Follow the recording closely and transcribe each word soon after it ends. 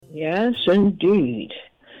Yes, indeed.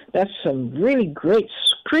 That's some really great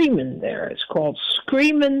screaming there. It's called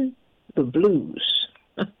Screaming the Blues.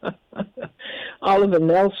 Oliver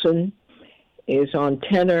Nelson is on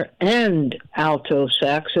tenor and alto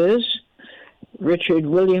saxes. Richard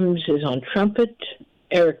Williams is on trumpet.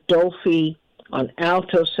 Eric Dolphy on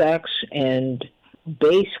alto sax and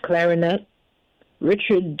bass clarinet.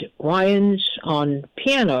 Richard Wyans on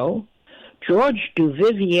piano. George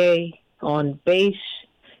Duvivier on bass.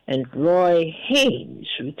 And Roy Haynes,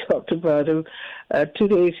 we talked about him 2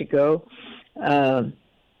 days ago, on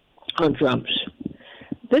drums.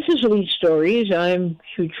 This is Lead Stories. I'm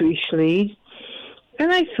Hugh Treasley,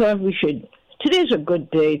 and I thought today's a good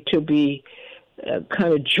day to be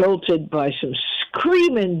kind of jolted by some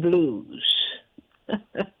screaming blues.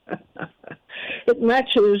 It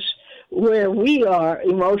matches where we are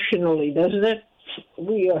emotionally, doesn't it?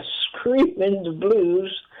 We are screaming the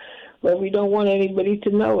blues, but we don't want anybody to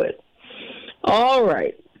know it. All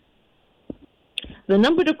right. The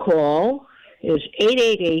number to call is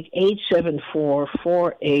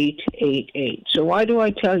 888-874-4888. So why do I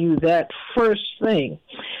tell you that first thing?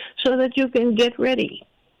 So that you can get ready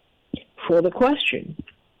for the question.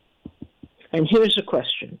 And here's the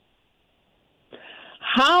question.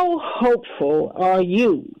 How hopeful are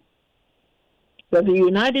you that the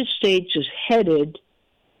United States is headed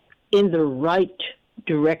in the right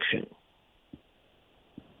direction?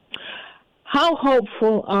 How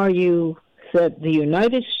hopeful are you that the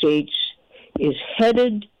United States is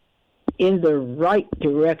headed in the right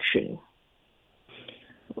direction?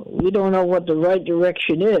 We don't know what the right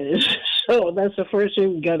direction is, so that's the first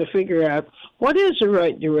thing we've got to figure out. What is the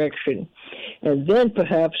right direction? And then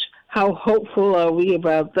perhaps, how hopeful are we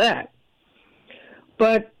about that?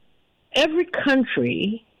 But every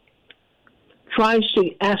country tries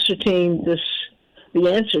to ascertain the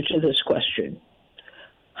answer to this question.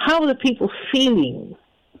 How are the people feeling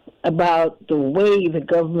about the way the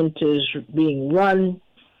government is being run?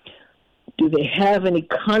 Do they have any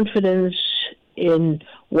confidence in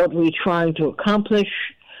what we're trying to accomplish?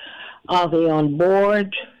 Are they on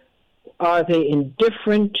board? Are they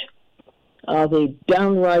indifferent? Are they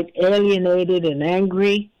downright alienated and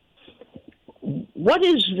angry? What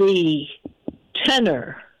is the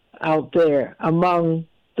tenor out there among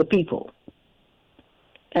the people?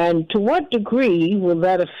 And to what degree will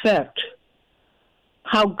that affect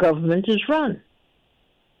how government is run?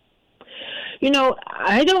 You know,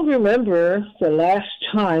 I don't remember the last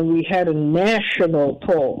time we had a national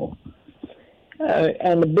poll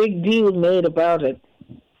and a big deal made about it,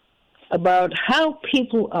 about how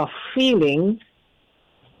people are feeling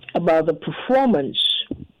about the performance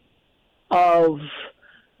of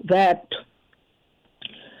that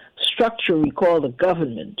structure we call the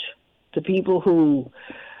government, the people who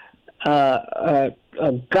are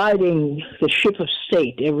guiding the ship of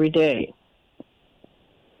state every day.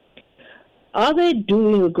 Are they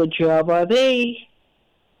doing a good job? Are they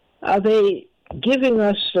giving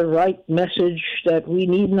us the right message that we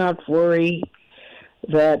need not worry,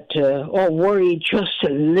 or worry just a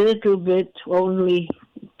little bit only,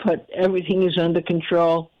 but everything is under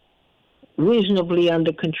control, reasonably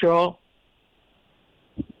under control?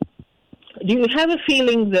 Do you have a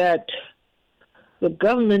feeling that the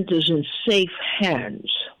government is in safe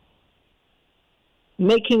hands,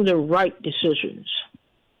 making the right decisions,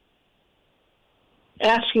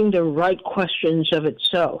 asking the right questions of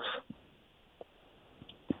itself,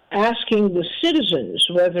 asking the citizens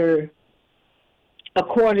whether,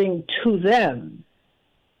 according to them,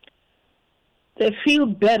 they feel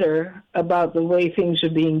better about the way things are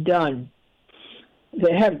being done?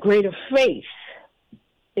 They have greater faith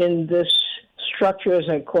in this structure, as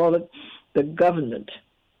I call it, the government.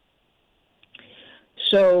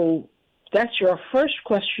 So that's your first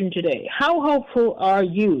question today. How hopeful are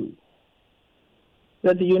you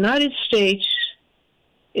that the United States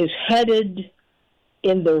is headed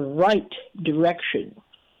in the right direction?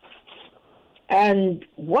 And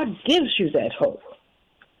what gives you that hope?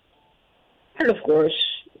 And of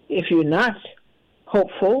course, if you're not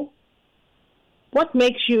hopeful, what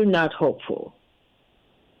makes you not hopeful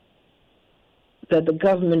that the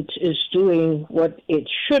government is doing what it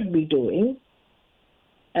should be doing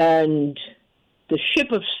and the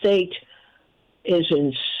ship of state is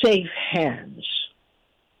in safe hands?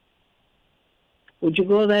 Would you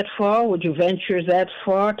go that far? Would you venture that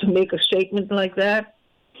far to make a statement like that?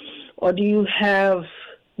 Or do you have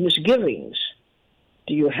misgivings?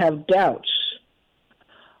 Do you have doubts?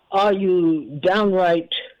 Are you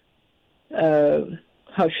downright,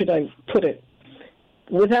 how should I put it,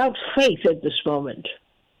 without faith at this moment?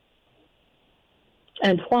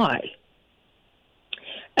 And why?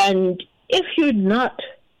 And if you're not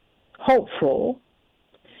hopeful,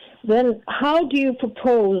 then how do you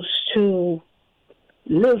propose to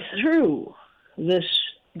live through this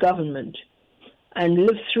government and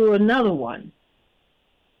live through another one?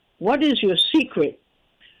 What is your secret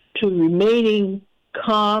to remaining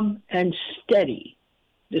calm and steady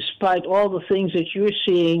despite all the things that you're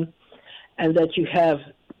seeing and that you have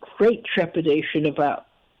great trepidation about?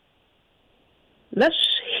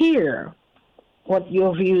 Let's hear what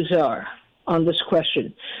your views are on this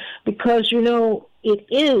question, because, it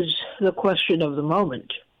is the question of the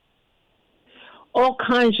moment. All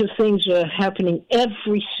kinds of things are happening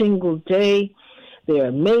every single day. There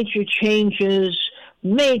are major changes,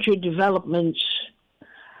 major developments,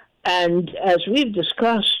 and as we've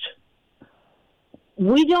discussed,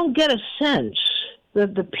 we don't get a sense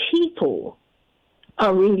that the people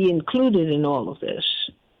are really included in all of this.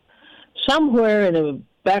 Somewhere in a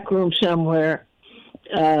back room somewhere,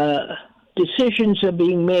 decisions are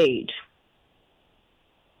being made,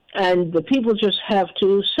 and the people just have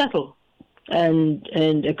to settle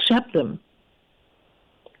and accept them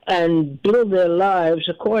and build their lives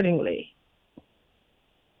accordingly.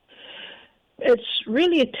 It's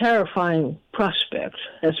really a terrifying prospect,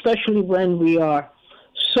 especially when we are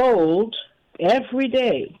sold every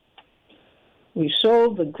day. We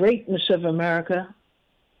sold the greatness of America,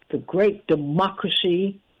 the great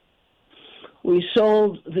democracy. We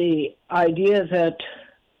sold the idea that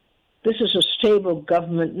this is a stable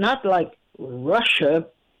government, not like Russia.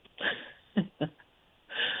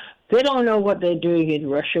 They don't know what they're doing in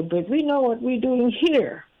Russia, but we know what we're doing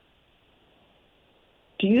here.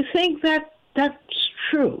 Do you think that that's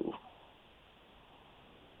true?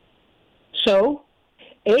 So,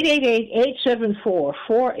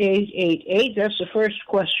 888-874-4888, that's the first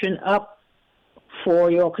question up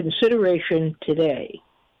for your consideration today.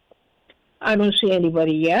 I don't see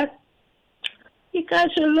anybody yet. You guys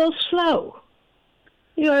are a little slow.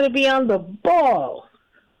 You ought to be on the ball.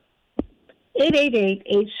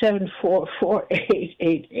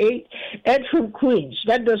 888-874-4888. Ed from Queens.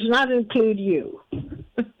 That does not include you.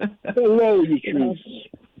 Hello, you.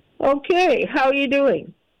 Okay, how are you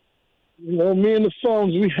doing? Me and the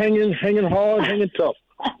phones, we hanging hard, hanging tough.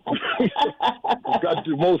 Got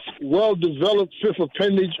the most well-developed fifth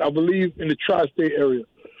appendage, I believe, in the tri-state area.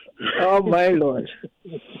 Oh, my Lord.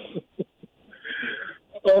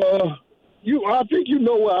 I think you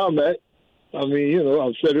know where I'm at. I mean,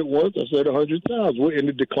 I've said it once, I've said it 100 times. We're in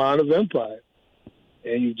the decline of empire.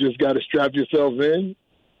 And you just got to strap yourself in,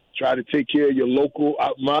 try to take care of your local.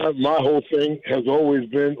 My whole thing has always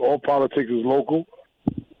been all politics is local.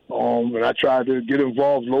 And I tried to get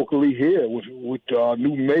involved locally here with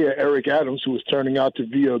new mayor, Eric Adams, who is turning out to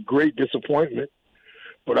be a great disappointment.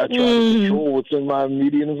 But I try to control what's in my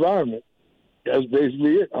immediate environment. That's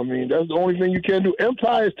basically it. I mean, that's the only thing you can do.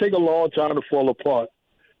 Empires take a long time to fall apart.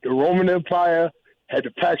 The Roman Empire had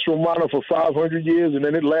the Pax Romana for 500 years, and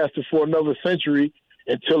then it lasted for another century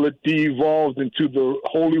until it de-evolved into the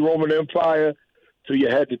Holy Roman Empire. So you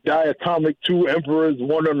had the diatomic two emperors,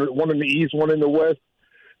 one in the east, one in the west.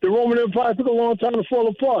 The Roman Empire took a long time to fall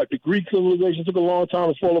apart. The Greek civilization took a long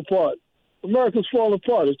time to fall apart. America's falling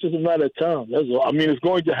apart. It's just a matter of time. That's all. I mean, it's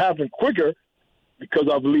going to happen quicker because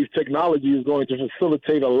I believe technology is going to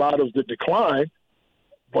facilitate a lot of the decline.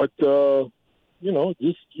 But,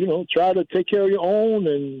 try to take care of your own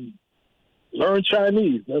and learn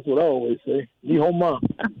Chinese. That's what I always say. Ni hao ma.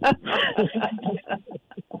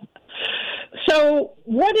 So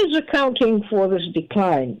what is accounting for this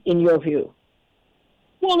decline, in your view?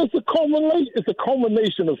 Well, it's a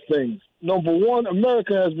culmination of things. Number one,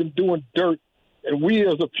 America has been doing dirt, and we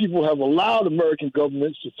as a people have allowed American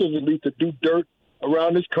government specifically to do dirt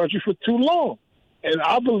around this country for too long. And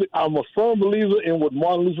I'm a firm believer in what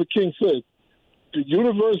Martin Luther King said. The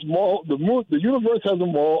universe has a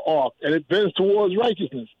moral arc, and it bends towards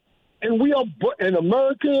righteousness. And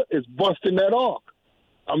America is busting that arc.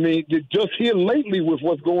 I mean, you're just here lately with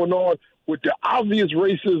what's going on with the obvious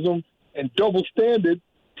racism and double standard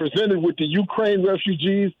presented with the Ukraine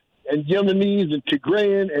refugees and Yemenis and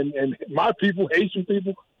Tigrayan and my people, Haitian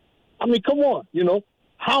people. I mean, come on,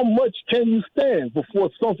 how much can you stand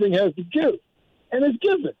before something has to give? And it's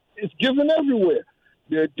given. It's given everywhere.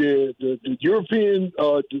 The European,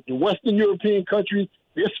 the Western European countries,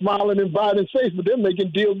 they're smiling in Biden's face, but they're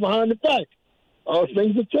making deals behind the back.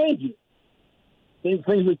 Things are changing. Things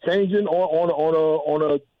are changing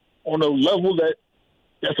on a level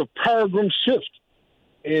that's a paradigm shift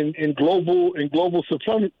in global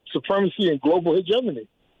supremacy and global hegemony,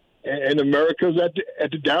 and America's at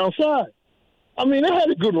the downside. I mean, they had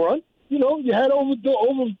a good run. you had over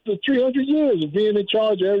the 300 years of being in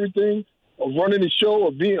charge of everything, of running the show,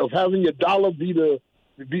 of having your dollar be the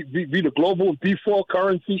global default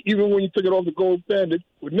currency, even when you took it off the gold standard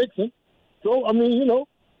with Nixon. So,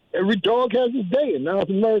 every dog has his day, and now it's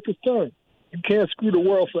America's turn. You can't screw the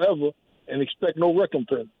world forever and expect no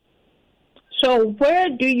recompense. So where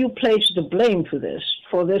do you place the blame for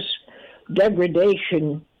this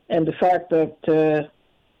degradation and the fact that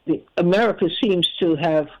America seems to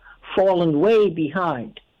have fallen way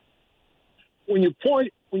behind? When you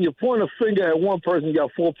point a finger at one person, you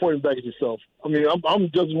got 4 pointing back at yourself. I'm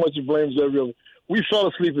just as much to blame as every other. We fell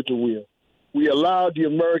asleep at the wheel. We allowed the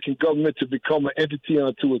American government to become an entity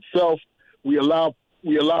unto itself. We allowed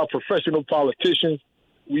professional politicians.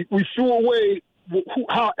 We threw away,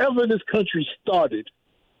 however this country started,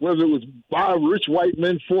 whether it was by rich white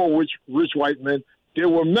men, for rich white men, there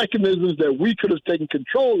were mechanisms that we could have taken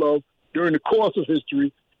control of during the course of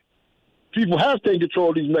history. People have taken control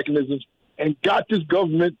of these mechanisms and got this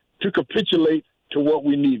government to capitulate to what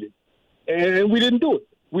we needed. And we didn't do it.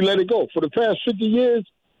 We let it go. For the past 50 years,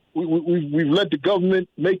 we've let the government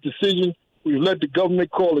make decisions. We've let the government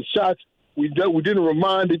call the shots. We didn't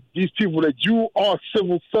remind these people that you are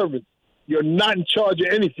civil servants. You're not in charge of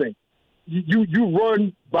anything. You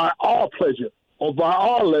run by our pleasure or by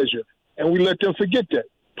our leisure, and we let them forget that.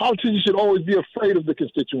 Politicians should always be afraid of the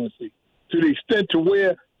constituency to the extent to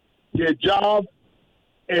where their job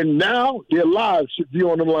and now their lives should be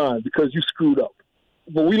on the line because you screwed up.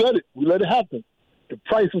 But we let it happen. The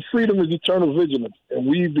price of freedom is eternal vigilance, and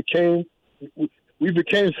we became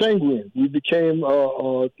sanguine. We became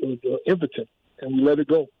impotent, and we let it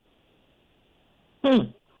go.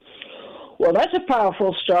 Well, that's a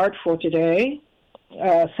powerful start for today.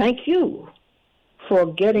 Thank you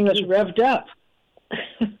for getting us revved up.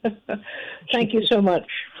 Thank you so much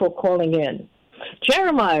for calling in.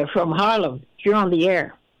 Jeremiah from Harlem, you're on the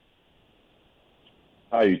air.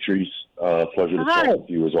 Hi, Utrice. Pleasure to talk with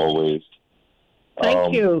you as always.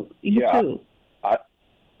 Thank you. You too. I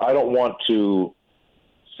don't want to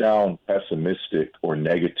sound pessimistic or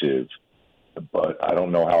negative, but I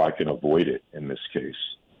don't know how I can avoid it in this case.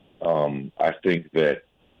 I think that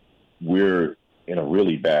we're in a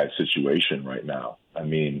really bad situation right now. I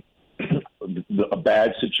mean, a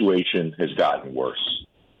bad situation has gotten worse,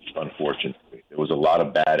 unfortunately. There was a lot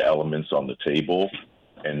of bad elements on the table,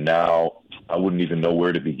 and now I wouldn't even know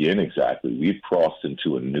where to begin exactly. We've crossed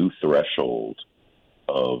into a new threshold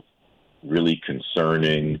of really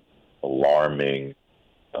concerning, alarming,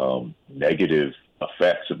 negative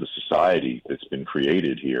effects of the society that's been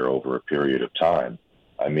created here over a period of time.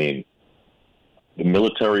 I mean, the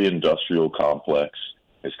military-industrial complex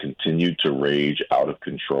has continued to rage out of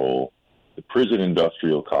control. The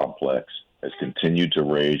prison-industrial complex has continued to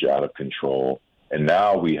rage out of control. And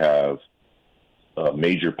now we have a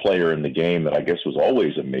major player in the game that I guess was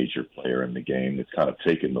always a major player in the game that's kind of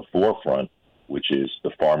taken the forefront, which is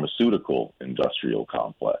the pharmaceutical industrial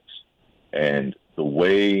complex. And the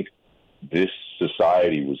way this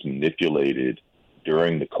society was manipulated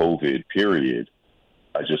during the COVID period,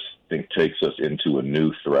 I just think takes us into a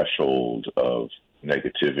new threshold of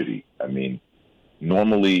negativity. I mean,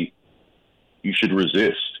 normally you should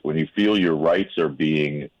resist when you feel your rights are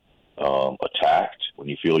being attacked, when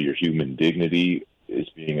you feel your human dignity is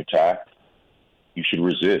being attacked. You should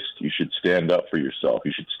resist. You should stand up for yourself.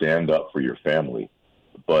 You should stand up for your family.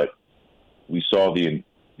 But we saw the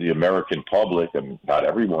American public, I mean, not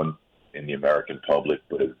everyone in the American public,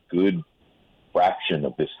 but a good fraction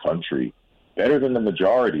of this country, better than the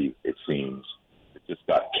majority, it seems, it just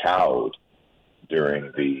got cowed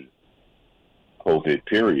during the COVID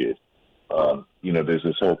period. There's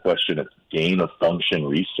this whole question of gain-of-function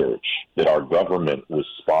research that our government was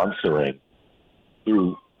sponsoring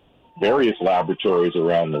through various laboratories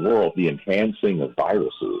around the world, the enhancing of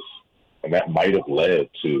viruses. And that might have led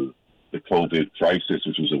to the COVID crisis,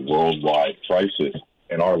 which was a worldwide crisis,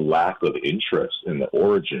 and our lack of interest in the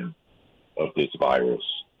origin of this virus.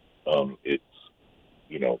 It's,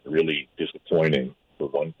 really disappointing for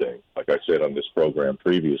one thing. Like I said on this program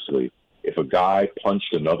previously, if a guy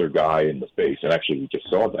punched another guy in the face, and actually we just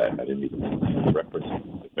saw that, I didn't even reference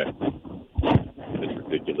this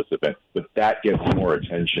ridiculous event, but that gets more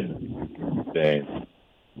attention than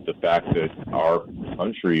the fact that our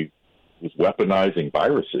country was weaponizing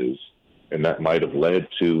viruses, and that might have led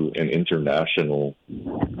to an international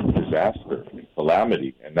disaster,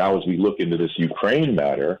 calamity. And now as we look into this Ukraine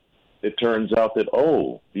matter, it turns out that,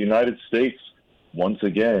 the United States once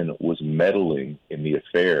again was meddling in the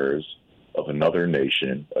affairs of another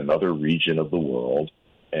nation, another region of the world,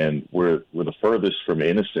 and we're the furthest from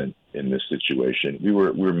innocent in this situation.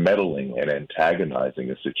 We're meddling and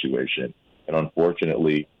antagonizing a situation, and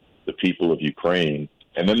unfortunately, the people of Ukraine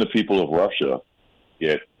and then the people of Russia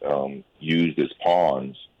get used as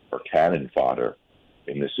pawns or cannon fodder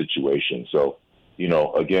in this situation. So,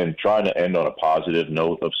 again, trying to end on a positive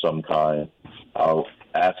note of some kind. I'll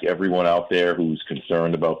ask everyone out there who's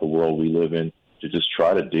concerned about the world we live in to just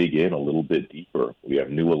try to dig in a little bit deeper. We have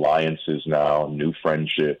new alliances now, new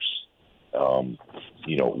friendships,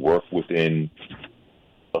 work within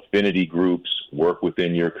affinity groups, work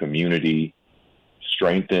within your community,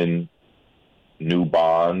 strengthen new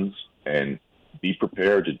bonds, and be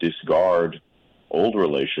prepared to discard old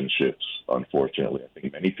relationships. Unfortunately, I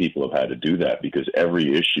think many people have had to do that because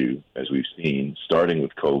every issue, as we've seen, starting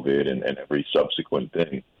with COVID and every subsequent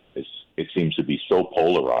thing, it seems to be so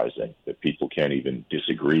polarizing that people can't even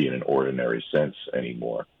disagree in an ordinary sense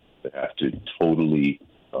anymore. They have to totally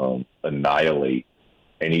annihilate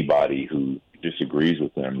anybody who disagrees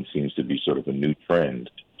with them. It seems to be sort of a new trend.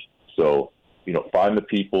 So, find the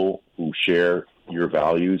people who share your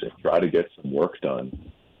values and try to get some work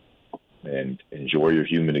done and enjoy your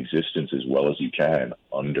human existence as well as you can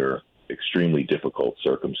under extremely difficult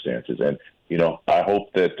circumstances. And, I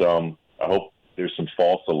hope that, I hope there's some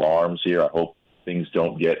false alarms here. I hope things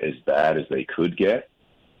don't get as bad as they could get.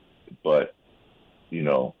 But,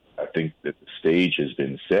 I think that the stage has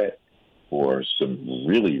been set for some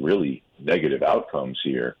really, really negative outcomes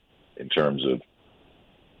here in terms of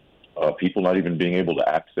people not even being able to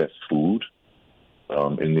access food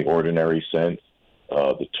in the ordinary sense,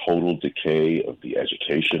 the total decay of the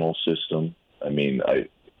educational system. I mean, I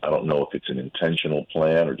don't know if it's an intentional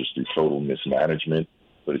plan or just through total mismanagement,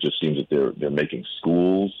 but it just seems that they're making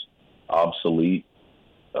schools obsolete.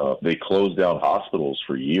 They closed down hospitals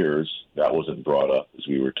for years. That wasn't brought up, as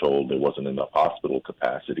we were told there wasn't enough hospital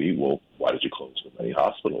capacity. Well, why did you close so many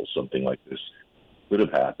hospitals? Something like this could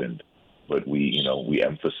have happened, but we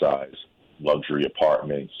emphasize luxury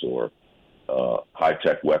apartments or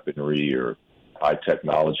high-tech weaponry or high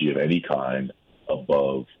technology of any kind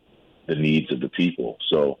above the needs of the people.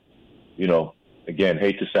 So, again,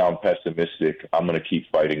 hate to sound pessimistic. I'm going to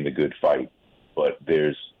keep fighting the good fight, but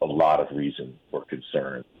there's a lot of reason for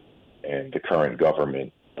concern, and the current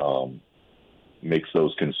government makes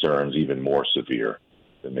those concerns even more severe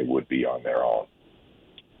than they would be on their own.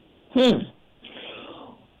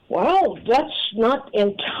 Well, that's not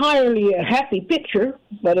entirely a happy picture,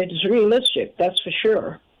 but it's realistic, that's for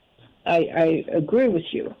sure. I agree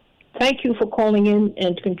with you. Thank you for calling in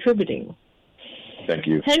and contributing. Thank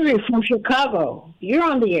you. Henry from Chicago, you're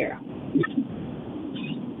on the air.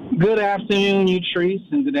 Good afternoon,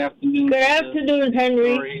 Utrice, and good afternoon. Good afternoon,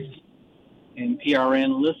 Henry. And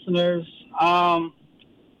PRN listeners.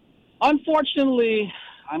 Unfortunately,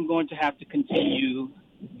 I'm going to have to continue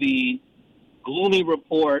the gloomy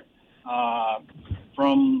report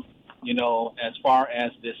from, as far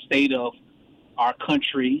as the state of our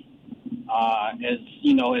country,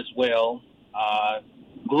 as well.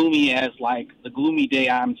 Gloomy as like the gloomy day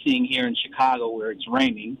I'm seeing here in Chicago where it's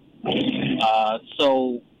raining.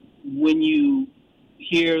 So when you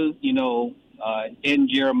hear, Ed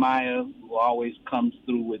Jeremiah, who always comes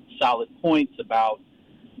through with solid points about,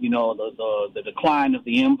 the decline of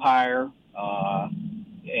the empire,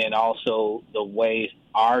 and also the way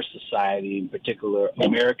our society, in particular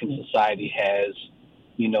American society, has,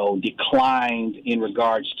 declined in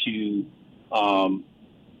regards to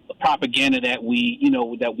the propaganda that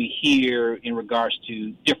we hear in regards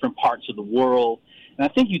to different parts of the world. And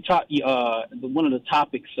I think you taught one of the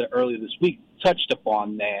topics earlier this week touched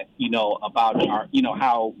upon that, about our,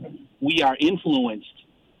 how we are influenced,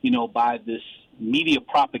 by this media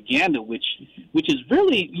propaganda, which is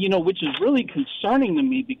really concerning to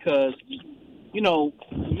me because,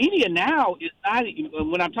 media now is not.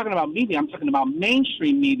 When I'm talking about media, I'm talking about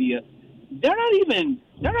mainstream media. They're not even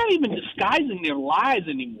disguising their lies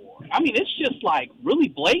anymore. I mean, it's just like really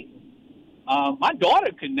blatant. My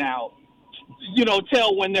daughter can now,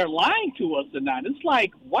 tell when they're lying to us or not. It's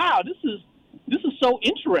like, wow, this is so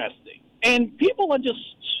interesting, and people are just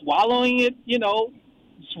swallowing it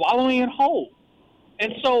whole.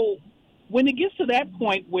 And so when it gets to that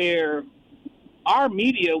point where our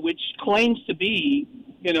media, which claims to be,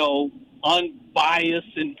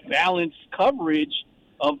 unbiased and balanced coverage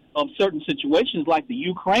of certain situations like the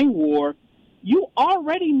Ukraine war, you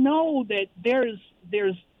already know that there's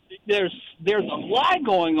a lie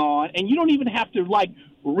going on, and you don't even have to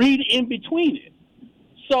read in between it.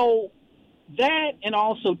 So that, and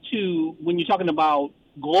also too, when you're talking about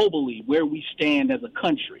globally where we stand as a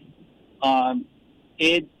country,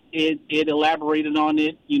 it elaborated on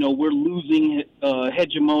it. You know, we're losing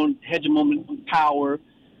hegemonic power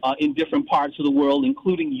in different parts of the world,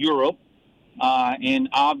 including Europe. And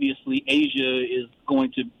obviously Asia is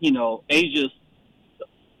going to, Asia's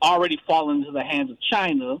already fallen into the hands of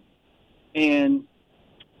China. And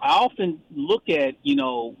I often look at,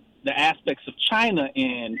 the aspects of China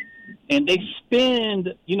and they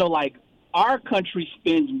spend, like our country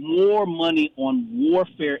spends more money on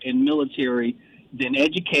warfare and military than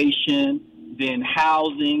education, than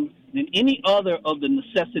housing, than any other of the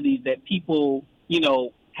necessities that people,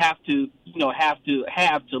 have to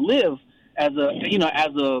live as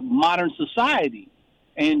a modern society.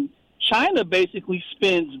 And China basically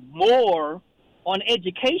spends more on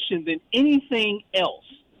education than anything else.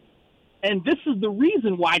 And this is the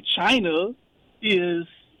reason why China is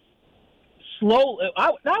slow.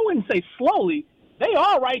 I wouldn't say slowly. They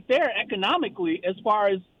are right there economically as far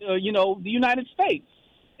as, the United States.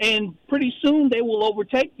 And pretty soon they will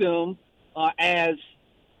overtake them as,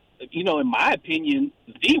 in my opinion,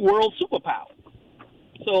 the world superpower.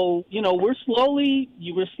 So, we're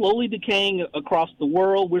slowly decaying across the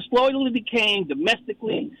world. We're slowly decaying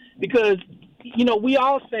domestically because, we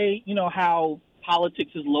all say, how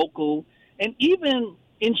politics is local. And even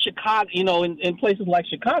in Chicago, in places like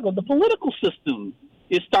Chicago, the political system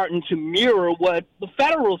is starting to mirror what the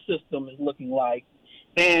federal system is looking like.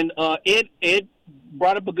 And it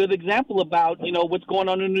brought up a good example about, what's going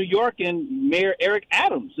on in New York and Mayor Eric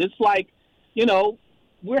Adams. It's like,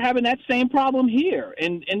 we're having that same problem here,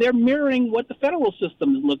 and they're mirroring what the federal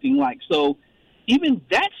system is looking like. So even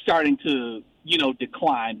that's starting to,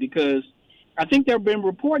 decline, because I think there have been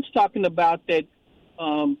reports talking about that,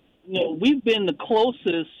 we've been the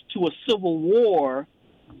closest to a civil war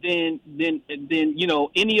than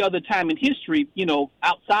any other time in history,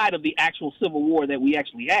 outside of the actual civil war that we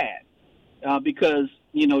actually had, because,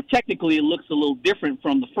 technically it looks a little different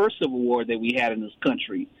from the first civil war that we had in this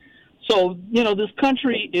country. So, this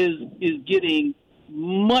country is getting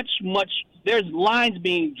much, there's lines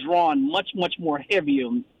being drawn much more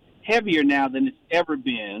heavier now than it's ever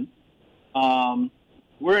been.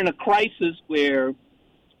 We're in a crisis where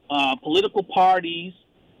political parties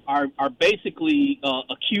are basically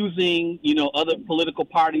accusing, other political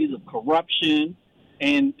parties of corruption,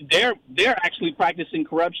 and they're actually practicing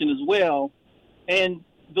corruption as well. And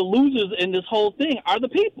the losers in this whole thing are the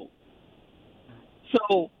people.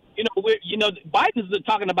 So, Biden's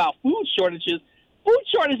talking about food shortages. Food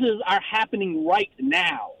shortages are happening right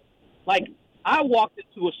now. Like, I walked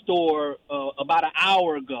into a store about an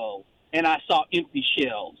hour ago, and I saw empty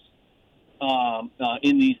shelves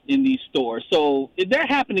in these stores. So they're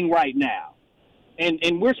happening right now,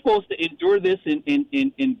 and we're supposed to endure this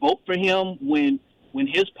and vote for him when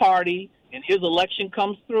his party and his election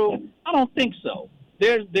comes through. I don't think so.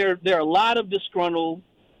 There are a lot of disgruntled,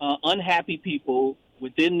 unhappy people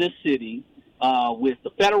within this city, with the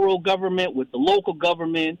federal government, with the local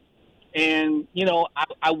government. And,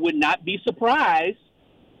 I would not be surprised,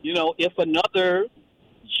 if another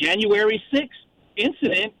January 6th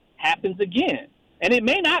incident happens again. And it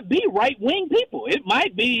may not be right-wing people. It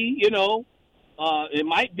might be, it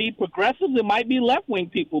might be progressives. It might be left-wing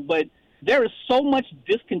people. But there is so much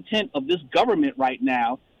discontent of this government right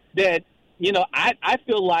now that, I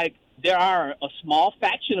feel like there are a small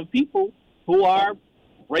faction of people who are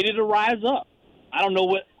ready to rise up. I don't know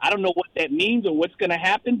what that means or what's going to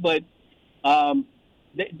happen, but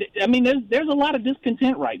there's a lot of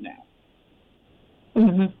discontent right now.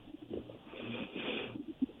 Mm-hmm.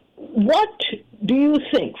 What do you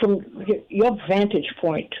think, from your vantage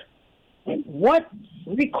point, what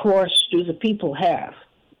recourse do the people have?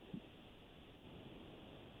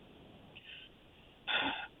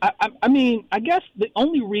 I guess the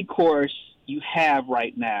only recourse you have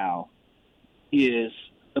right now is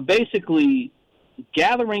basically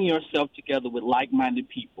gathering yourself together with like-minded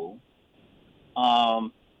people,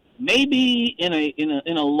 maybe in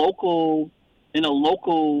a local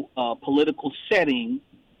political setting,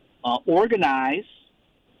 organize,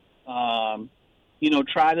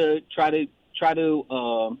 try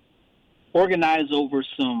to organize over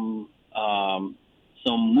some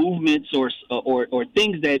movements or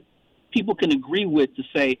things that people can agree with to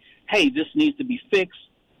say, hey, this needs to be fixed.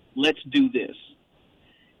 Let's do this.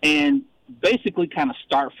 And basically kind of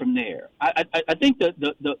start from there. I think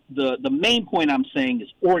the main point I'm saying is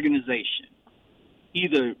organization.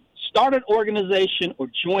 Either start an organization or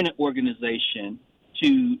join an organization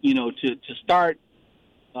to start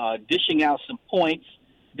dishing out some points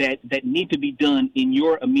that need to be done in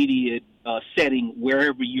your immediate setting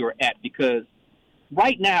wherever you're at, because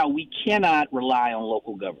right now we cannot rely on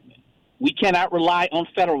local government. We cannot rely on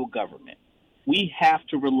federal government. We have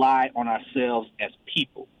to rely on ourselves as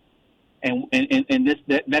people, and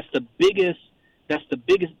that's the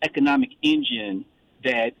biggest economic engine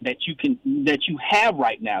that you have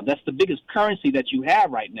right now. That's the biggest currency that you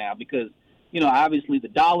have right now, because obviously the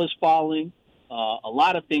dollar's falling, a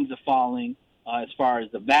lot of things are falling as far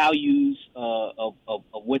as the values of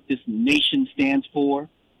what this nation stands for.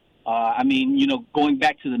 Going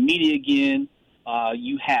back to the media again,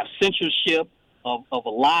 you have censorship of a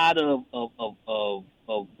lot of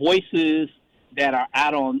voices that are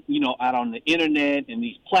out on the internet and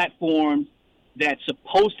these platforms that's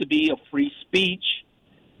supposed to be a free speech,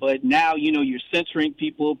 but now you're censoring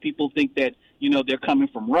people. People think that they're coming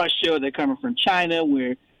from Russia, they're coming from China,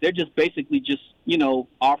 where they're just basically just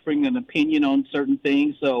offering an opinion on certain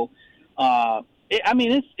things. So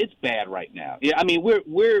it's bad right now. We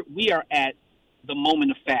are at the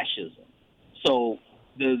moment of fascism. So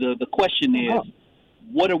the question is,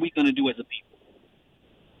 what are we going to do as a people?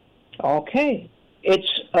 Okay.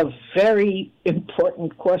 It's a very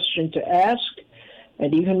important question to ask,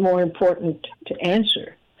 and even more important to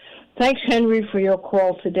answer. Thanks, Henry, for your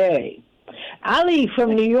call today. Ali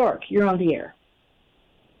from New York, you're on the air.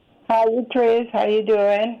 Hi, Tris. How you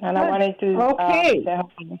doing? And I wanted to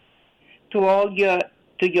to all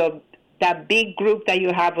that big group that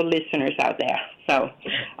you have of listeners out there. So,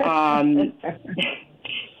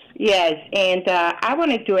 yes, and I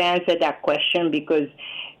wanted to answer that question because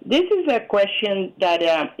this is a question that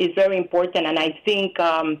is very important, and I think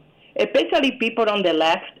especially people on the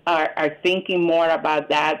left are thinking more about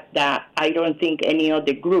that I don't think any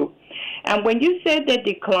other group. And when you said the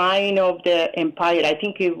decline of the empire, I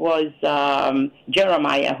think it was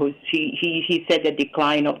Jeremiah who he said the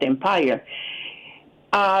decline of the empire.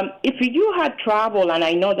 If you had traveled, and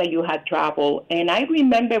I know that you had traveled, and I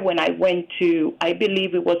remember when I went to, I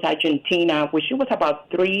believe it was Argentina, which it was about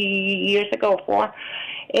 3 years ago, 4,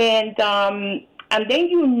 and then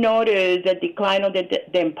you notice the decline of the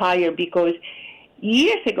empire, because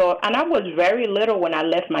years ago, and I was very little when I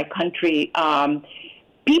left my country,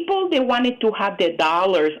 people, they wanted to have their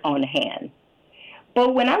dollars on hand.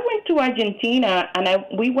 But when I went to Argentina and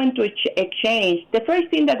we went to exchange, the first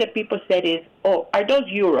thing that the people said is, oh, are those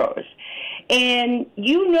euros? And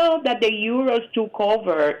you know that the euros took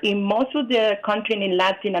over in most of the countries in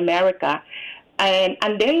Latin America. And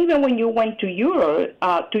then even when you went to Europe,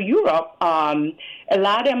 a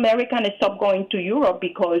lot of Americans stopped going to Europe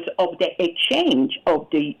because of the exchange of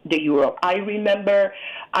the euro. I remember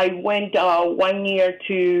I went 1 year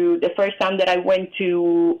to, the first time that I went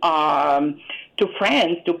to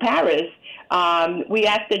France, to Paris. We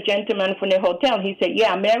asked the gentleman from the hotel. He said,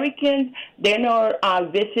 yeah, Americans, they're not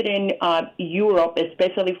visiting Europe,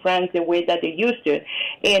 especially France, the way that they used to.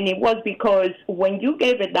 And it was because when you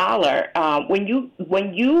gave a dollar,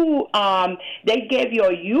 they gave you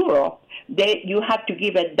a euro, you have to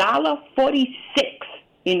give $1.46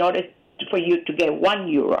 in order for you to get 1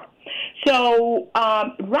 euro. So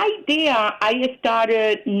right there, I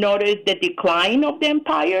started notice the decline of the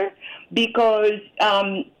empire, because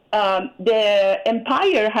the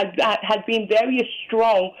empire has been very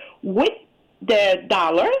strong with the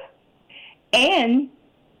dollar and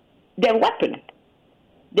their weapon.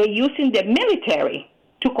 They're using the military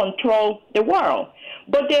to control the world.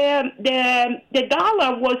 But the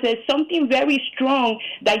dollar was something very strong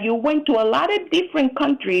that you went to a lot of different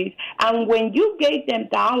countries, and when you gave them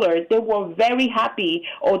dollars, they were very happy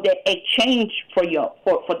of the exchange for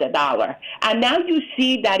the dollar. And now you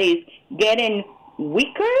see that it's getting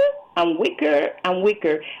weaker and weaker and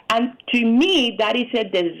weaker. And to me, that is a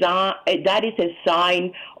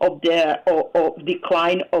sign of the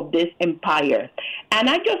decline of this empire. And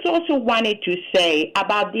I just also wanted to say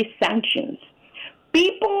about these sanctions.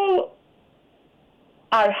 People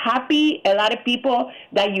are happy, a lot of people,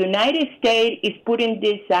 that United States is putting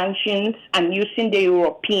these sanctions and using the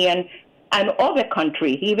European and other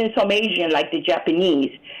countries, even some Asian like the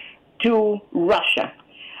Japanese, to Russia.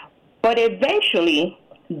 But eventually,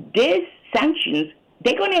 these sanctions,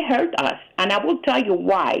 they're going to hurt us. And I will tell you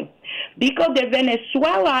why. Because the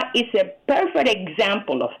Venezuela is a perfect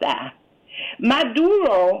example of that.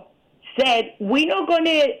 Maduro said, we're not going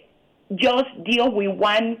to just deal with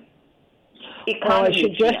one economy. I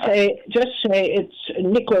should just say it's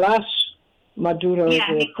Nicolas Maduro. Yeah,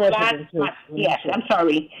 president yes, I'm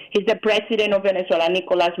sorry. He's the president of Venezuela,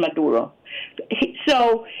 Nicolas Maduro.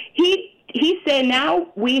 So he said now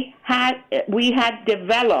we had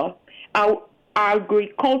developed our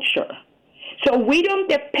agriculture. So we don't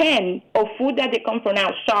depend on food that they come from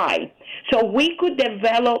outside. So we could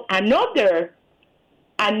develop another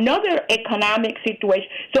another economic situation.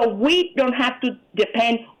 So we don't have to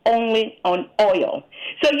depend only on oil.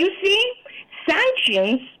 So you see,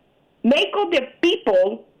 sanctions make other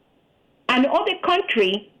people and other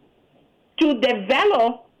countries to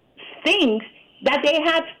develop things that they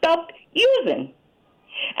have stopped using.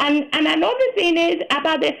 And another thing is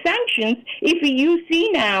about the sanctions. If you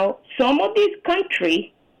see now, some of these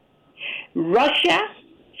countries, Russia,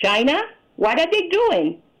 China, what are they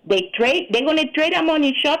doing? They're going to trade among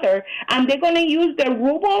each other, and they're going to use the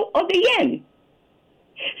ruble or the yen.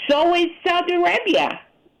 So is Saudi Arabia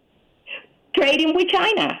trading with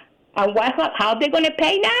China. And how they're going to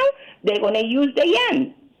pay now? They're going to use the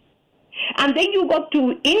yen. And then you go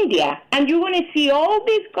to India, and you're going to see all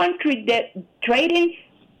these countries that trading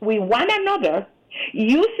with one another,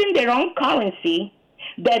 using their own currency,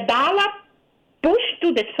 the dollar pushed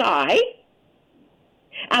to the side,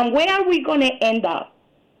 and where are we going to end up?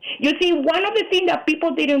 You see, one of the things that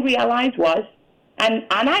people didn't realize was, and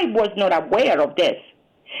I was not aware of this,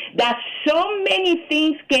 that so many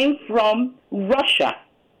things came from Russia.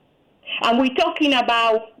 And we're talking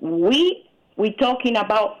about wheat, we're talking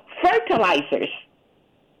about fertilizers,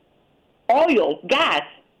 oil, gas,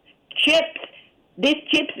 chips. These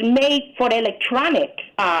chips made for electronic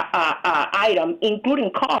items,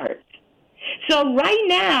 including cars. So right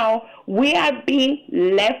now, we are being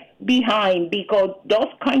left behind because those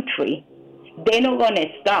countries, they're not going to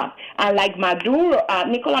stop. And like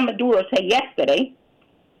Nicolas Maduro said yesterday,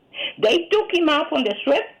 they took him out from the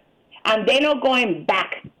SWIFT, and they're not going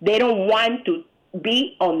back. They don't want to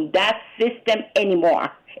be on that system any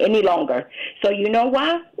longer. So you know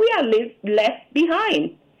what? We are left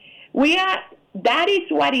behind. That is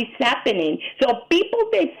what is happening. So people,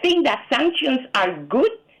 they think that sanctions are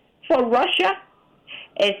good for Russia.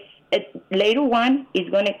 Later on is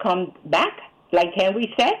going to come back, like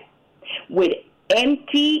Henry said, with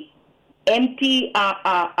empty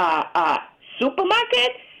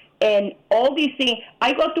supermarket and all these things.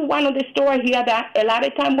 I go to one of the stores here that a lot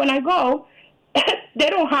of time when I go, they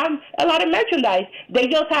don't have a lot of merchandise. They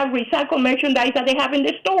just have recycled merchandise that they have in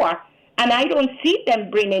the store, and I don't see them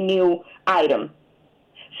bring a new item.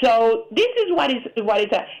 So this is what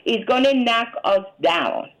is going to knock us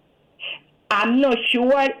down. I'm not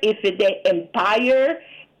sure if the empire,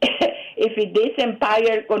 if this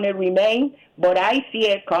empire going to remain, but I see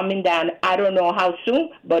it coming down. I don't know how soon,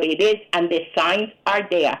 but it is, and the signs are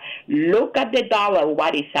there. Look at the dollar,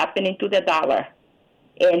 what is happening to the dollar,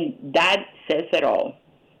 and that says it all.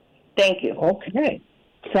 Thank you. Okay.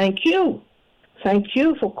 Thank you. Thank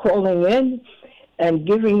you for calling in and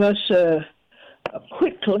giving us a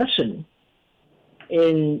quick lesson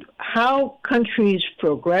in how countries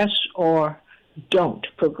progress or don't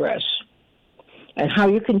progress, and how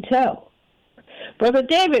you can tell. Brother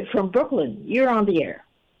David from Brooklyn, you're on the air.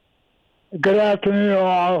 Good afternoon,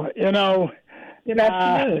 all. Good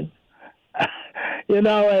afternoon.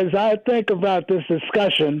 As I think about this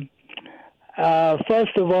discussion,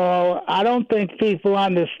 first of all, I don't think people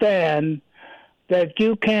understand that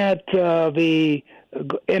you can't be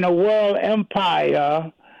in a world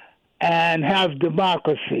empire and have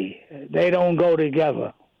democracy. They don't go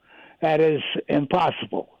together. That is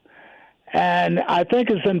impossible. And I think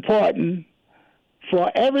it's important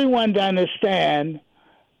for everyone to understand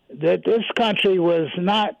that this country was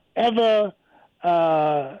not ever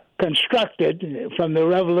constructed from the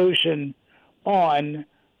revolution on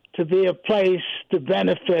to be a place to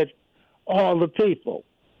benefit all the people.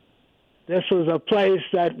 This was a place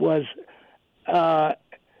that was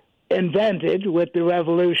invented with the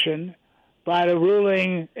revolution by the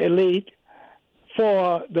ruling elite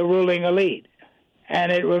for the ruling elite.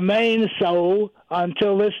 And it remains so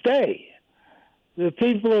until this day. The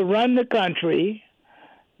people who run the country,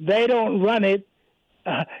 they don't run it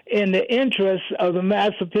in the interests of the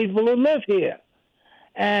mass of people who live here.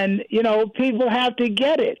 And, people have to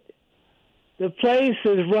get it. The place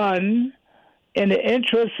is run in the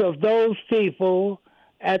interests of those people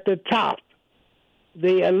at the top,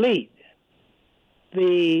 the elite,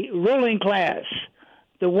 the ruling class,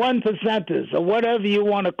 the 1%ers, or whatever you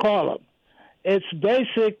want to call them. It's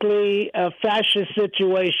basically a fascist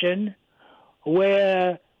situation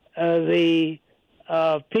where the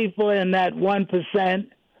people in that 1%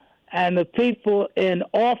 and the people in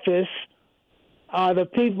office are the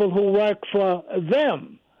people who work for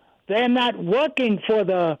them. They're not working for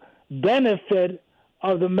the benefit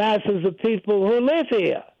of the masses of people who live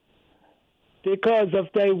here. Because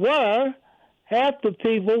if they were, half the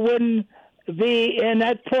people wouldn't be in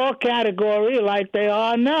that poor category like they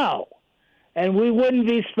are now. And we wouldn't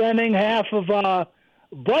be spending half of our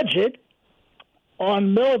budget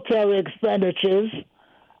on military expenditures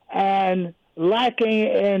and lacking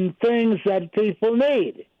in things that people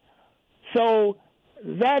need. So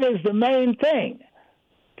that is the main thing.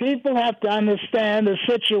 People have to understand the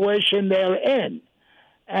situation they're in,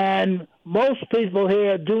 and most people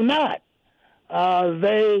here do not.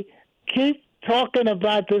 They keep talking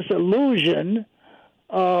about this illusion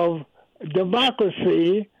of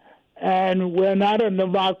democracy, and we're not a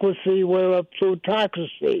democracy, we're a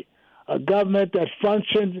plutocracy, a government that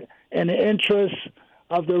functions in the interests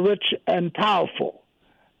of the rich and powerful.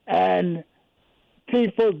 And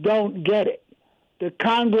people don't get it. The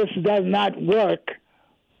Congress does not work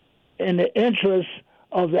in the interests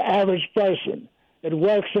of the average person. It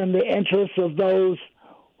works in the interests of those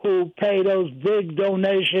who pay those big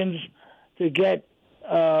donations to get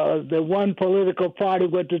the one political party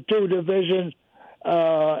with the two divisions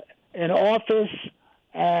in office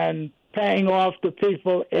and paying off the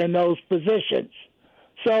people in those positions.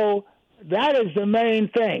 So that is the main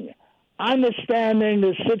thing. Understanding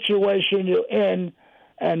the situation you're in,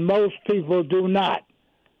 and most people do not.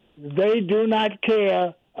 They do not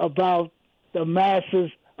care about the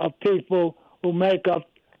masses of people who make up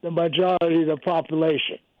the majority of the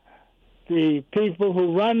population. The people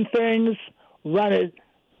who run things run it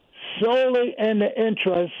solely in the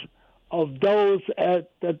interest of those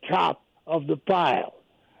at the top of the pile.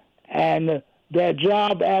 And their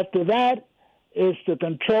job after that is to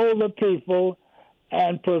control the people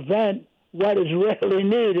and prevent what is really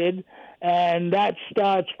needed, and that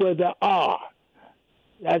starts with the R.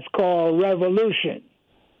 That's called revolution.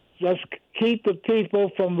 Just keep the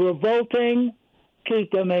people from revolting,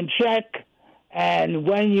 keep them in check, and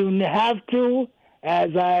when you have to,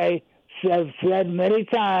 as I have said many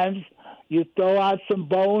times, you throw out some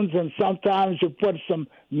bones and sometimes you put some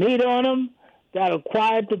meat on them. That'll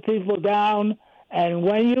quiet the people down, and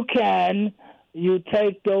when you can, you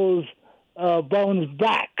take those bones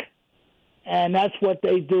back. And that's what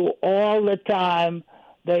they do all the time.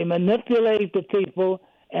 They manipulate the people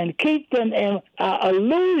and keep them in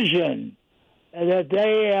illusion that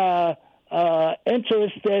they are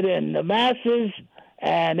interested in the masses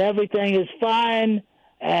and everything is fine,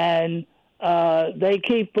 and they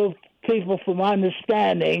keep people from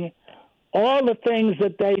understanding all the things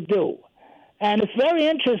that they do. And it's very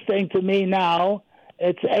interesting to me now.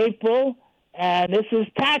 It's April, and this is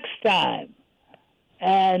tax time.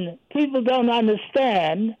 And people don't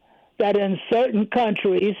understand that in certain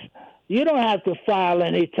countries, you don't have to file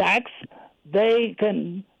any tax. They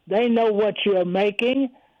know what you're making,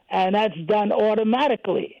 and that's done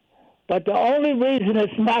automatically. But the only reason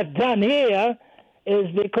it's not done here is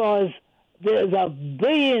because there's a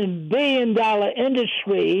billion dollar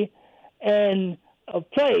industry in a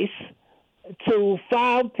place to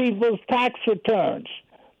file people's tax returns.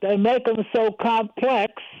 They make them so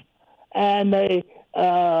complex, and they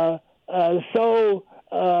so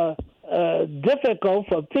difficult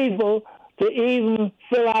for people to even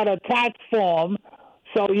fill out a tax form.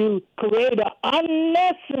 So you create an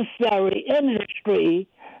unnecessary industry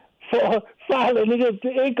for filing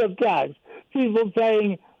income tax. People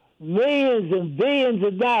paying millions and billions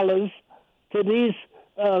of dollars to these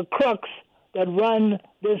crooks that run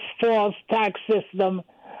this false tax system.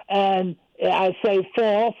 And I say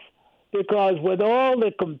false because with all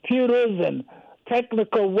the computers and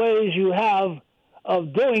technical ways you have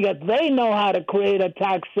of doing it, they know how to create a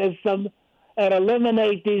tax system and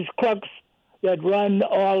eliminate these crooks that run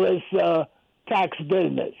all this tax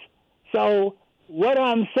business. So what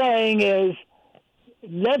I'm saying is,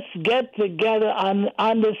 let's get together and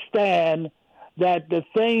understand that the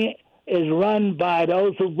thing is run by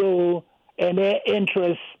those who rule in their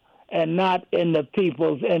interests and not in the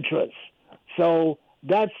people's interests. So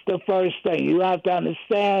that's the first thing. You have to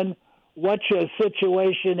understand what your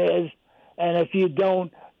situation is, and if you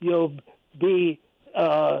don't, you'll be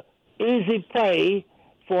easy prey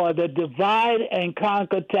for the divide and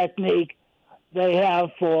conquer technique they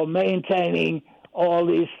have for maintaining all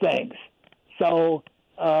these things. So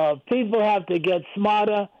people have to get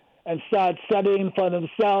smarter and start studying for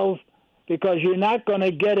themselves, because you're not going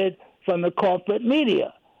to get it from the corporate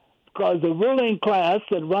media, because the ruling class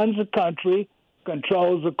that runs the country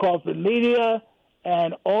controls the corporate media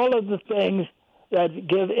and all of the things that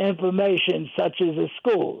give information, such as the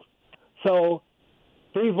schools. So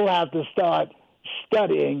people have to start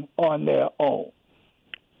studying on their own.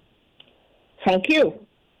 Thank you.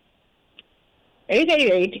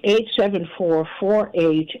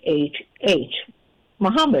 888-874-4888.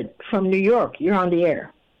 Mohammed from New York, you're on the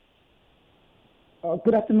air.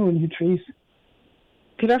 Good afternoon, Utrice.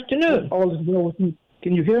 Good afternoon. All is well with you.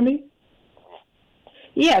 Can you hear me?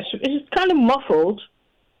 Yes, it's kind of muffled.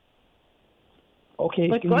 Okay,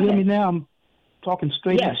 But can go you hear me ahead. now? I'm talking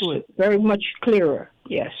straight Yes, into it. very much clearer.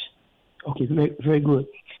 Yes. Okay, very, very good.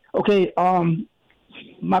 Okay,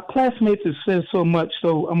 my classmates have said so much,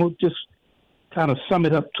 so I'm going to just kind of sum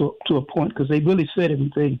it up to a point because they really said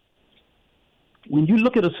everything. When you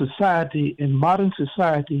look at a society, in modern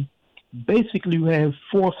society, basically you have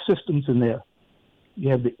four systems in there. You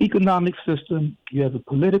have the economic system, you have the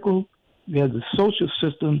political, you have the social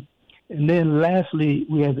system, and then lastly,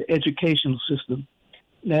 we have the educational system.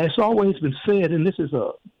 Now, it's always been said, and this is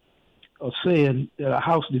a saying, that a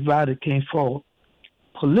house divided can't fall.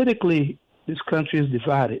 Politically, this country is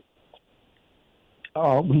divided.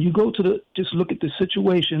 When you go to just look at the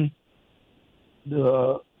situation,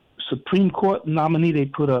 the Supreme Court nominee they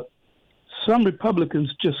put up, some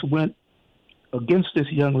Republicans just went against this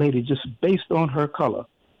young lady just based on her color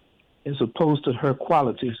as opposed to her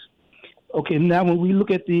qualities. Okay, now when we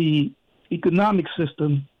look at the economic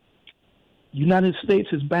system, United States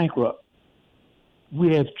is bankrupt.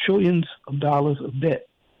 We have trillions of dollars of debt,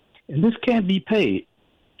 and this can't be paid,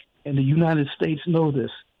 and the United States know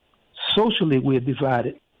this. Socially, we're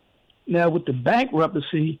divided. Now, with the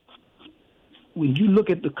bankruptcy, when you look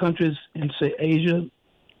at the countries in, say, Asia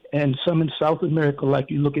and some in South America, like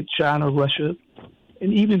you look at China, Russia,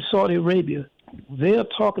 and even Saudi Arabia, they're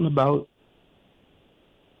talking about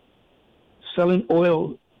selling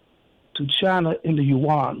oil to China in the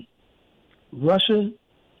yuan. Russia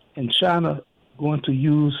and China going to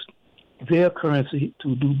use their currency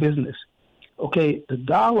to do business. Okay, the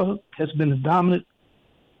dollar has been the dominant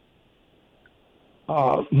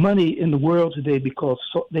money in the world today because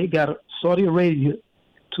they got Saudi Arabia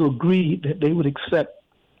to agree that they would accept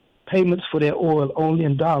payments for their oil only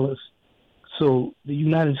in dollars. So the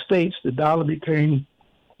United States, the dollar became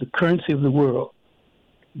the currency of the world.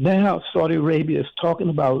 Now Saudi Arabia is talking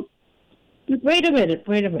about... Wait a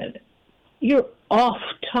minute. You're off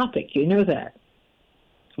topic. You know that.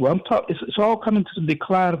 Well, it's all coming to the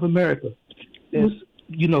decline of America. There's,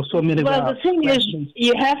 so many... Well, the thing is,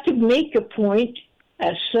 you have to make a point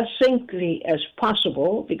as succinctly as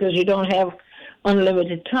possible because you don't have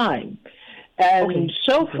unlimited time. And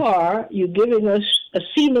so far, you're giving us a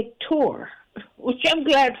scenic tour, which I'm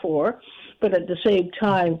glad for, but at the same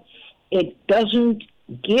time, it doesn't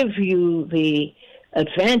give you the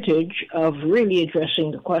advantage of really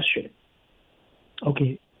addressing the question.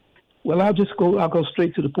 Okay. Well, I'll go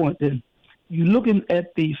straight to the point then. You're looking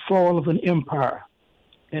at the fall of an empire,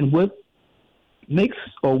 and what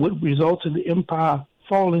results in the empire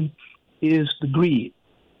falling is the greed.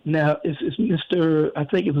 Now, it's I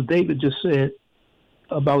think it was David just said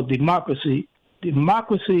about democracy.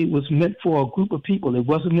 Democracy was meant for a group of people. It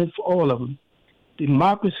wasn't meant for all of them.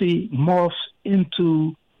 Democracy morphs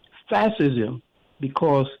into fascism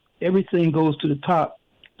because everything goes to the top.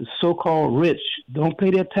 The so-called rich don't pay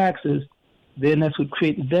their taxes. Then that's what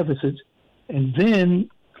creates the deficits. And then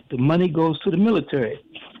the money goes to the military.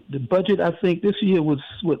 The budget, I think, this year was,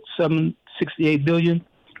 $768 billion?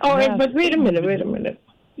 All right, but wait a minute.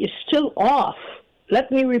 You're still off.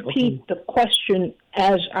 Let me repeat the question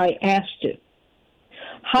as I asked it.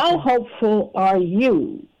 How hopeful are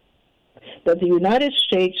you that the United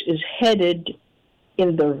States is headed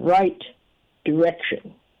in the right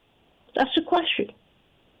direction? That's the question.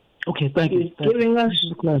 Okay, thank you. You're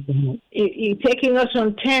taking us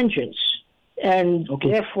on tangents, and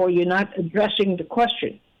therefore you're not addressing the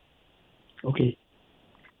question. Okay.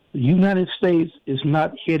 The United States is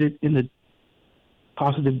not headed in the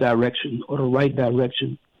positive direction or the right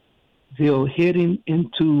direction. They're heading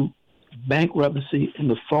into bankruptcy and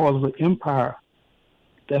the fall of an empire.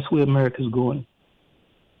 That's where America's going.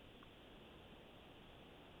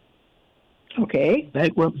 Okay.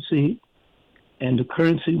 Bankruptcy, and the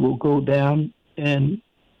currency will go down, and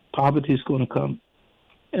poverty is going to come.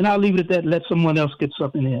 And I'll leave it at that. Let someone else get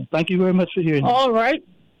something in. Thank you very much for hearing me. All right.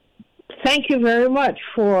 Thank you very much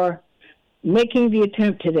for making the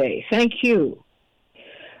attempt today. Thank you.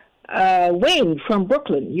 Wayne from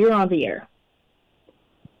Brooklyn, you're on the air.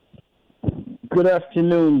 Good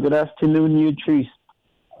afternoon, Nutrice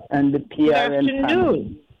and the PRN Good afternoon.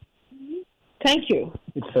 family. Thank you.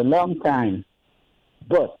 It's a long time,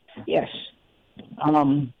 but yes.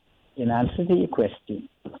 In answer to your question,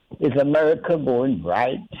 is America going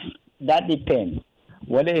right? That depends.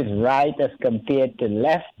 Whether it's right as compared to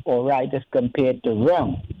left or right as compared to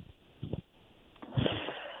wrong.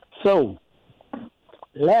 So,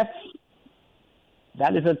 left,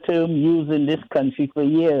 that is a term used in this country for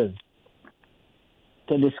years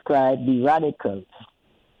to describe the radicals,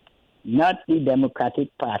 not the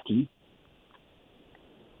Democratic Party.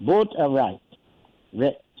 Both are right.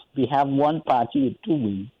 We have one party with two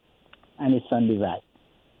wings, and it's on the right.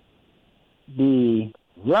 The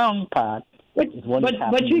wrong part is what is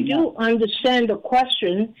happening but you now. do understand the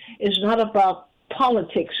question is not about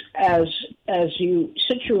politics as you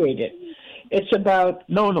situate it. It's about...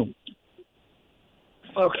 No.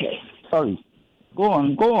 Okay. Sorry. Go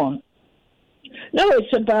on. No,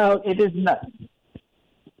 it's about... It is not.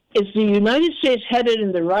 Is the United States headed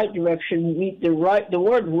in the right direction? The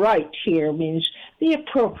word right here means the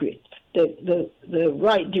appropriate. The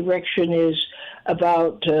right direction is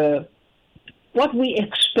about what we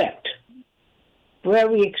expect, where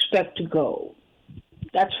we expect to go.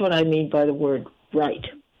 That's what I mean by the word right.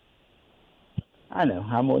 I know,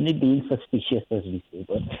 I'm only being suspicious, as we say,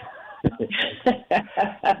 but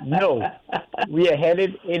no, we are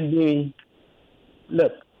headed in the...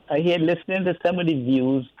 Look, I hear listening to some of the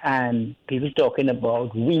views and people talking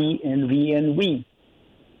about we and we and we.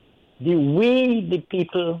 The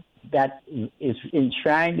people that is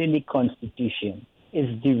enshrined in the Constitution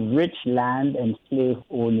is the rich land and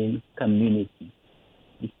slave-owning community.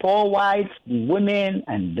 The poor whites, the women,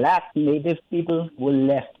 and black native people were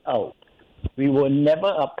left out. We were never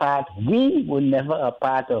a part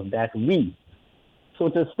of that we. So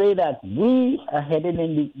to say that we are headed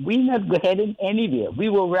we're not heading anywhere. We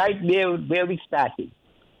were right there where we started,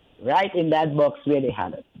 right in that box where they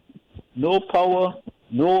had us. No power,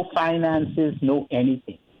 no finances, no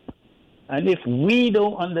anything. And if we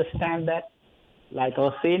don't understand that, like I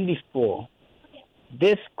was saying before,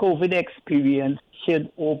 this COVID experience should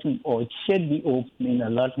be opening a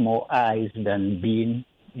lot more eyes than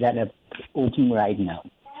are open right now.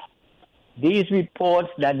 These reports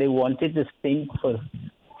that they wanted to think for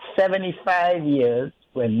 75 years,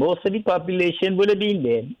 when most of the population would have been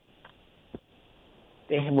dead,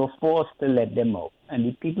 they were forced to let them out. And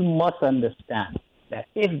the people must understand that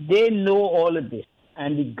if they know all of this,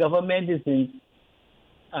 and the government is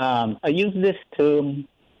I use this term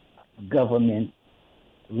government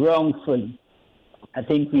wrongfully. I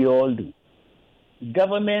think we all do.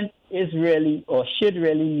 Government is really, or should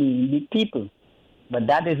really mean the people. But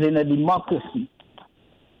that is in a democracy.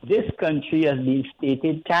 This country has been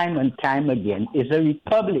stated time and time again is a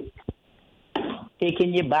republic.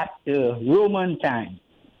 Taking you back to Roman times,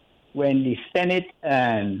 when the Senate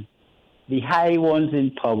and the high ones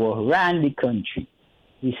in power ran the country.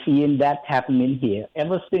 We're seeing that happening here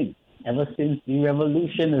ever since the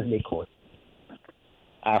revolution, as they call it,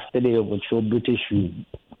 after they overthrew British rule.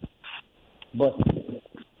 But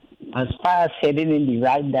as far as heading in the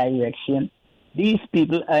right direction, these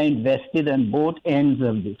people are invested on both ends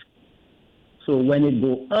of this. So when it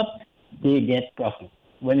goes up, they get profit.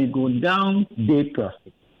 When it goes down, they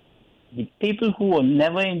profit. The people who are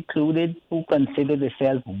never included, who consider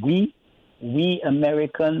themselves we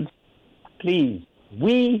Americans, please,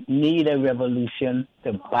 we need a revolution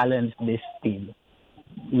to balance this table.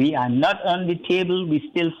 We are not on the table. We're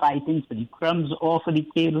still fighting for the crumbs off of the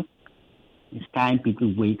table. It's time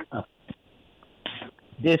people wake up.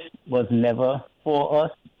 This was never for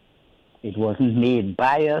us. It wasn't made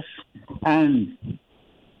by us. And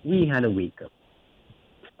we had to wake up.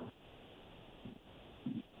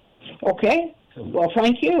 Okay. Well,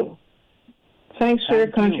 thank you. Thanks for your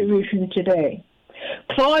contribution today.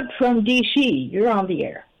 Claude from D.C., you're on the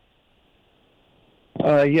air.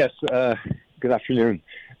 Yes. Good afternoon.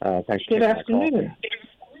 Thanks. Good afternoon.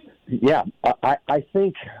 Yeah, I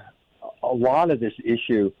think a lot of this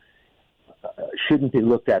issue shouldn't be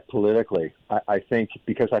looked at politically. I think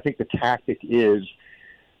the tactic is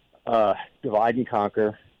divide and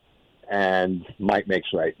conquer, and might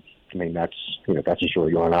makes right. I mean, that's just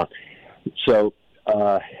really going on. So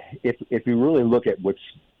if you really look at what's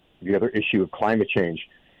the other issue of climate change,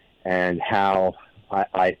 and how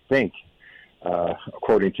I think,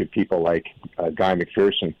 according to people like Guy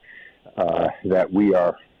McPherson, that we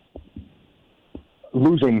are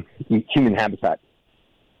losing human habitat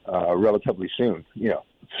relatively soon.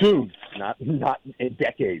 Soon, not in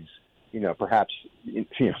decades. Perhaps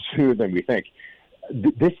sooner than we think.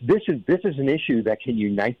 This is an issue that can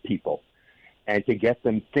unite people, and to get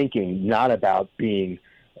them thinking not about being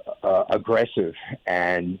aggressive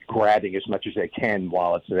and grabbing as much as they can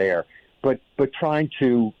while it's there, but trying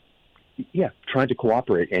to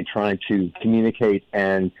cooperate and trying to communicate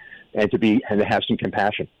and to have some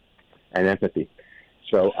compassion and empathy.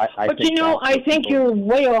 So I think you're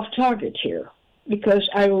way off target here, because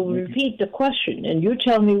I will repeat the question and you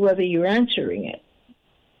tell me whether you're answering it.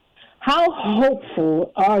 How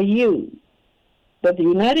hopeful are you that the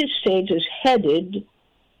United States is headed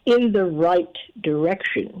in the right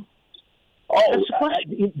direction? Oh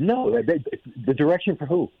no! The direction for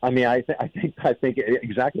who? I mean, I think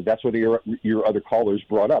exactly. That's what your other callers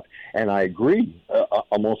brought up, and I agree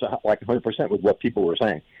almost like 100% with what people were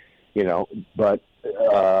saying. But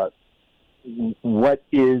what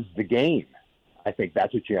is the game? I think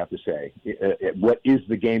that's what you have to say. What is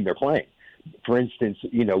the game they're playing? For instance,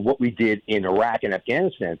 what we did in Iraq and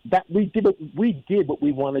Afghanistan. That we did what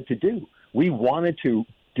we wanted to do. We wanted to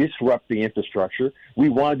disrupt the infrastructure. We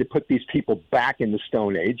wanted to put these people back in the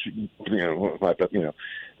Stone Age,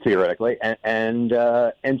 theoretically, and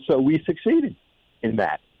so we succeeded in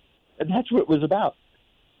that. And that's what it was about,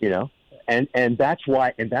 And that's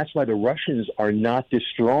why the Russians are not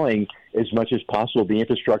destroying as much as possible the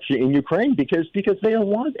infrastructure in Ukraine because they don't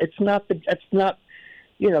want it. That's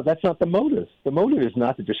not the motive. The motive is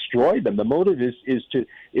not to destroy them. The motive is to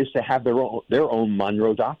have their own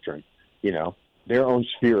Monroe Doctrine, their own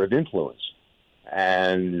sphere of influence,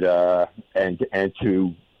 and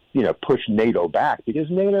to push NATO back because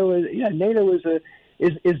NATO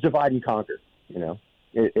is divide and conquer.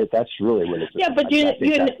 That's really what it's. Yeah, but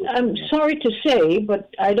I'm sorry to say,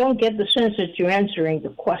 but I don't get the sense that you're answering the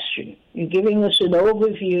question. You're giving us an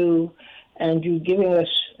overview, and you're giving us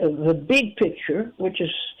the big picture, which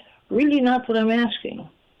is really not what I'm asking.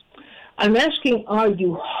 I'm asking, are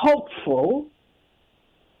you hopeful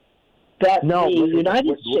that the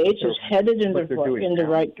United States is headed in the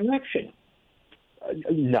right direction?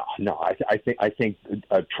 No. I think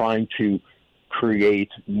trying to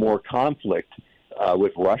create more conflict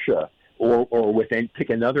with Russia or pick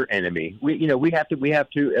another enemy. We have to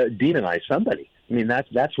demonize somebody. I mean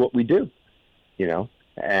that's what we do,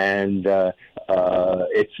 And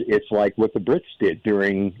it's like what the Brits did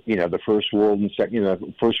during the First World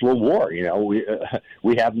War.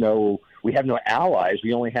 We have no allies.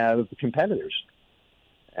 We only have competitors.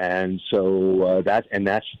 And so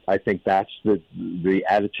I think that's the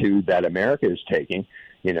attitude that America is taking.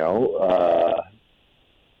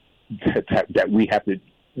 That we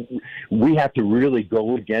have to really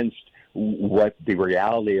go against what the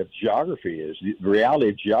reality of geography is. The reality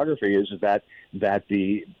of geography is that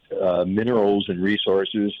the minerals and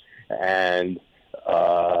resources and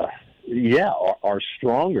are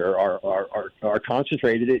stronger, are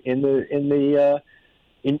concentrated in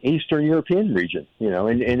Eastern European region,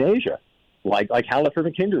 in Asia, like Halliford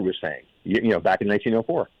Mackinder was saying, back in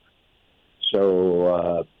 1904.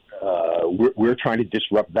 So we're trying to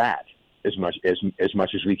disrupt that as much as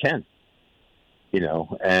we can. It's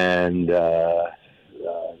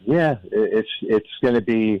going to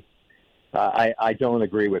be. I don't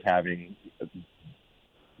agree with having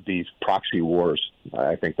these proxy wars.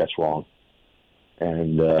 I think that's wrong.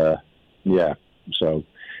 And so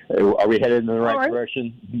are we headed in the right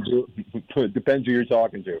direction? Depends who you're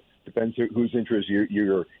talking to. Depends whose interests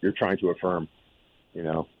you're trying to affirm.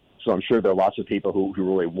 So I'm sure there are lots of people who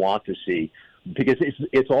really want to see, because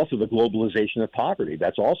it's also the globalization of poverty.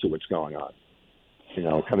 That's also what's going on.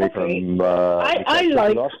 Coming from.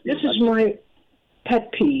 This is my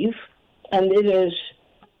pet peeve, and it is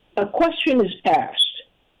a question is asked.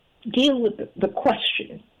 Deal with the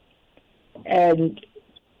question and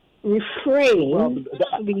refrain.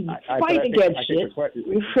 Fight against it.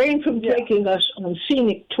 Refrain from taking us on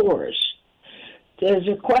scenic tours. There's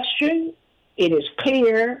a question. It is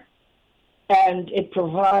clear, and it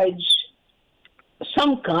provides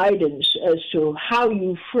some guidance as to how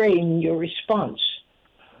you frame your response.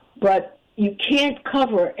 But you can't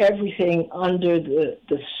cover everything under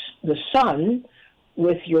the sun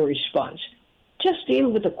with your response. Just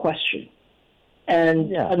deal with the question.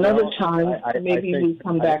 And another time, maybe we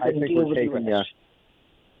come back and deal with the rest.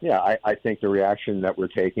 I think the reaction that we're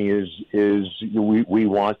taking is we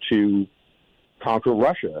want to conquer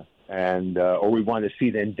Russia, and or we want to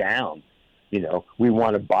see them down. We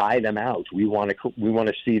want to buy them out. We want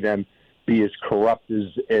to see them be as corrupt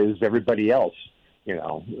as everybody else.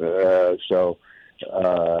 Well,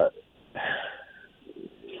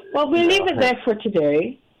 we'll leave it there for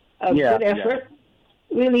today. Good effort.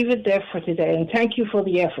 We'll leave it there for today, and thank you for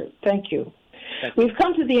the effort. Thank you. We've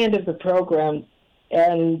come to the end of the program,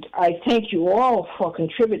 and I thank you all for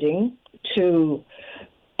contributing to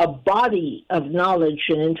a body of knowledge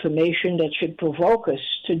and information that should provoke us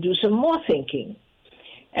to do some more thinking.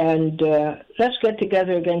 And let's get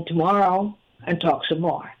together again tomorrow and talk some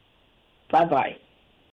more. Bye-bye.